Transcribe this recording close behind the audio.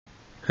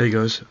Hey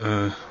guys,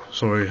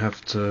 sorry I have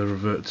to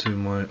revert to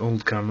my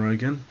old camera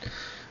again,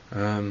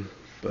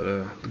 but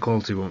the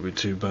quality won't be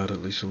too bad,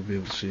 at least I'll be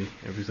able to see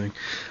everything.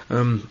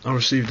 I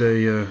received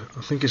I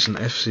think it's an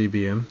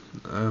FCBM,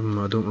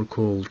 I don't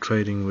recall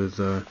trading with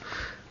the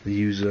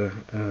user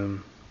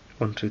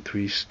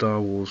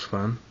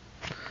 123StarWarsFan,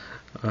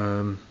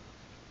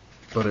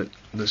 but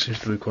there seems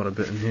to be quite a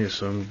bit in here,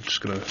 so I'm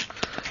just going to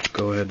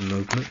go ahead and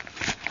open it.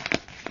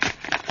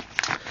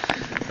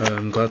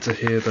 I'm glad to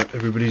hear that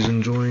everybody's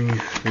enjoying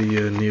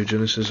the Neo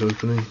Genesis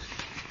opening.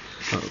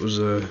 That was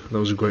a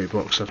great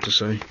box, I have to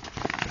say.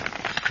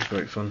 It was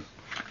great fun.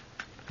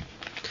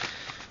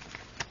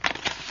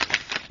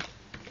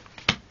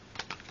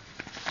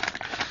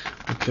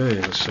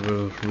 Okay, let's have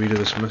a read of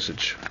this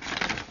message.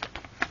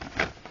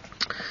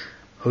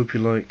 Hope you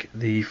like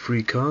the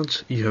free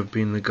cards. You have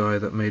been the guy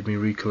that made me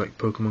recollect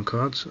Pokemon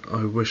cards.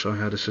 I wish I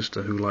had a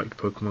sister who liked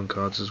Pokemon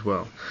cards as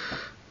well.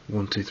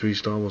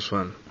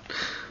 123StarWarsFan.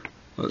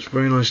 That's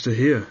very nice to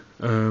hear.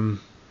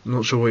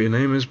 Not sure what your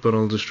name is, but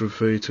I'll just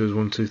refer you to as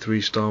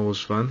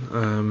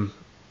 123StarWarsFan.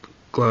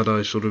 Glad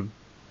I sort of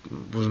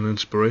was an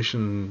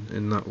inspiration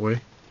in that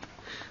way.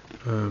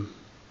 I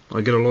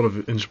get a lot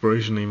of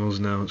inspiration emails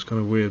now. It's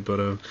kind of weird, but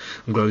I'm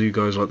glad you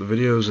guys like the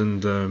videos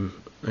and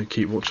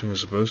keep watching, I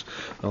suppose.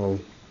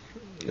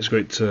 It's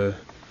great to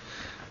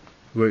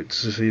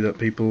see that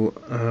people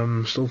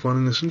still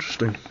finding this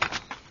interesting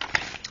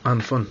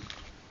and fun.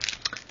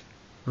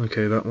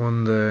 Okay, that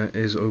one there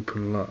is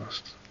open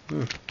last.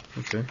 Oh,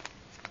 okay.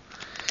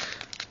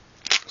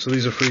 So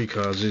these are free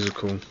cards, these are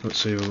cool.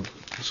 Let's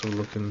have a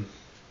look in.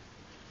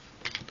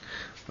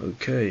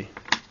 Okay.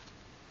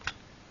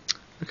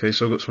 Okay,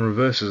 so I've got some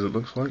reverses, it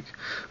looks like.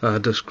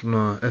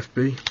 Dusknar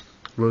FB,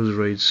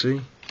 Roserade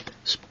C,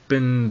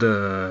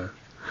 Spinder.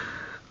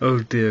 Oh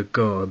dear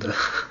god.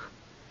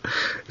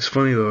 It's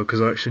funny though,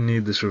 because I actually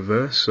need this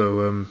reverse,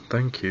 so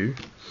thank you.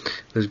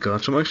 There's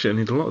Garchomp. Actually, I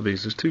need a lot of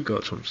these. There's 2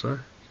 Garchomps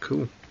there.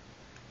 Cool.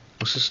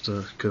 My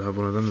sister could have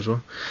one of them as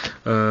well.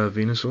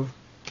 Venusaur,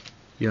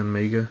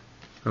 Yanmega,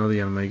 another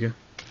Yanmega,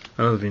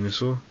 another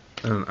Venusaur,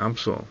 and an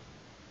Absol.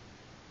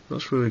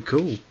 That's really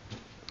cool.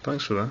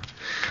 Thanks for that.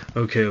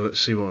 Okay,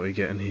 let's see what we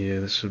get in here.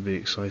 This should be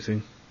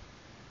exciting.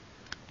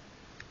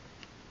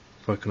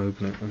 If I can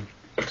open it,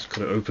 let's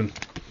cut it open.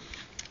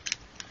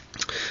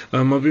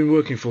 I've been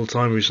working full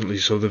time recently,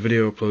 so the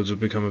video uploads have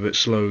become a bit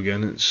slow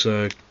again. It's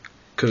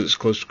because it's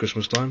close to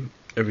Christmas time.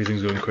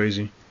 Everything's going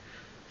crazy.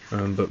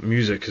 But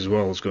music as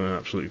well is going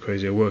absolutely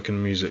crazy. I work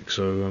in music,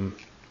 so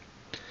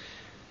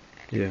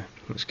yeah,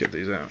 let's get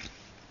these out.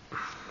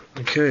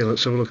 Okay,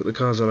 let's have a look at the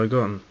cards that I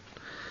got.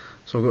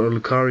 So I've got a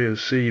Lucario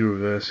C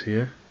reverse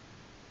here.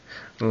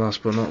 And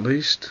last but not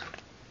least,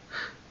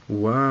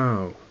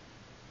 wow,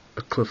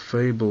 a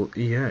Clefable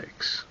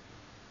EX.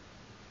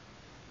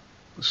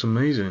 That's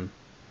amazing.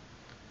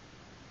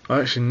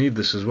 I actually need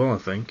this as well, I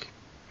think.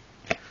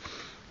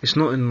 It's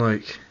not in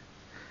like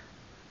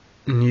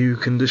new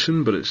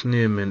condition, but it's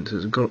near mint.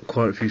 It's got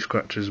quite a few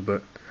scratches,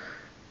 but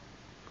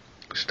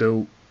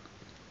still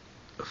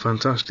a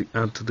fantastic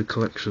add to the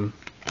collection.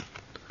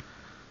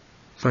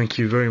 Thank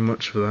you very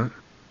much for that.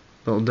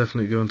 That'll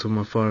definitely go into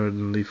my Fire Red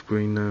and Leaf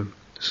Green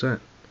set.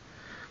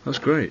 That's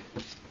great.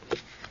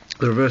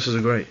 The reverses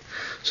are great.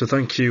 So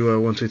thank you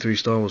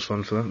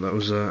 123StarWarsFan for that. That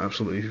was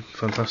absolutely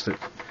fantastic.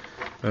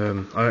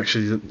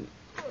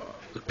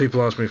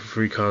 People ask me for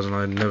free cards and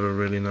I never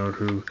really know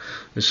who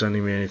is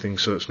sending me anything,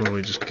 so it's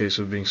normally just a case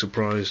of being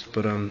surprised,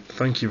 but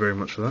thank you very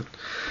much for that.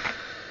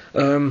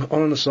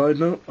 On a side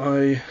note,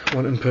 I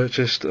went and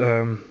purchased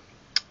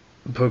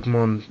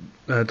Pokemon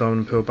Diamond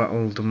and Pearl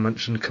Battle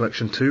Dimension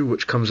Collection 2,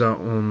 which comes out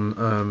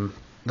on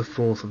the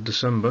 4th of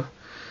December,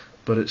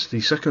 but it's the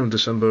 2nd of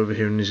December over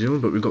here in New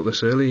Zealand, but we got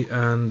this early,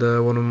 and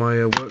one of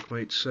my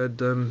workmates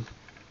said,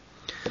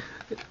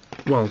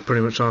 well, pretty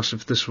much asked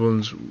if this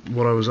one's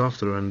what I was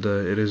after, and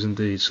it is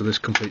indeed. So this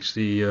completes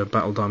the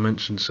Battle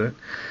Dimension set.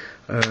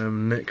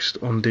 Next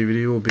on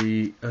DVD will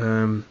be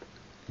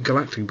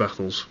Galactic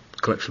Battles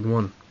Collection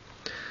 1.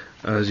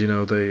 As you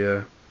know,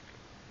 they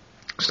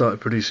started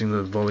producing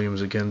the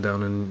volumes again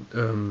down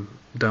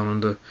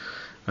under,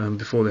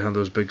 before they had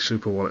those big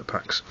Super Wallet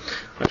packs.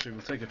 Actually,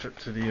 we'll take a trip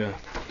to the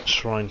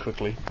shrine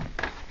quickly.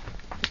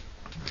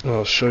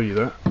 I'll show you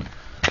that,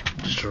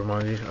 just to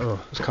remind you. Oh,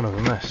 it's kind of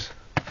a mess.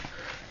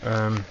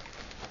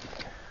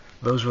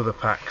 Those were the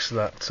packs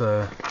that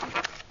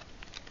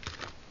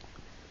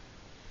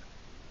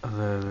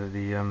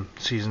the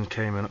season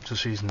came in up to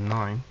season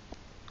 9.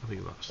 I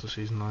think that's the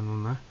season 9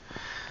 one there.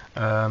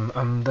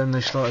 And then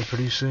they started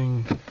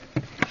producing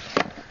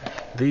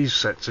these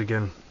sets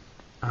again,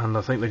 and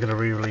I think they're going to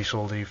re-release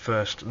all the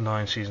first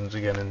 9 seasons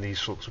again in these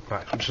sorts of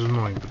packs, which is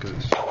annoying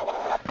because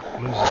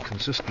it loses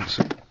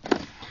consistency.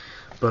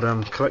 But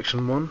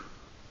collection 1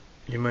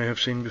 you may have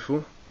seen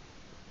before.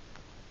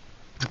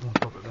 I'll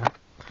pop it there.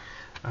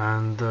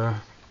 And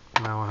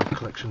now I have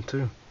collection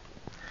 2.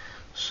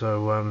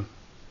 So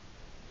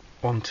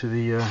on to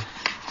the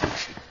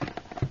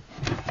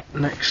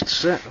next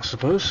set, I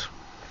suppose.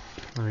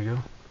 There we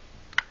go.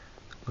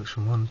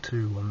 Collection 1,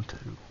 2, 1,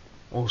 2.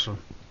 Awesome.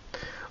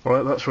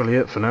 Right, that's really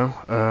it for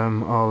now.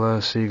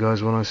 I'll see you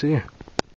guys when I see you.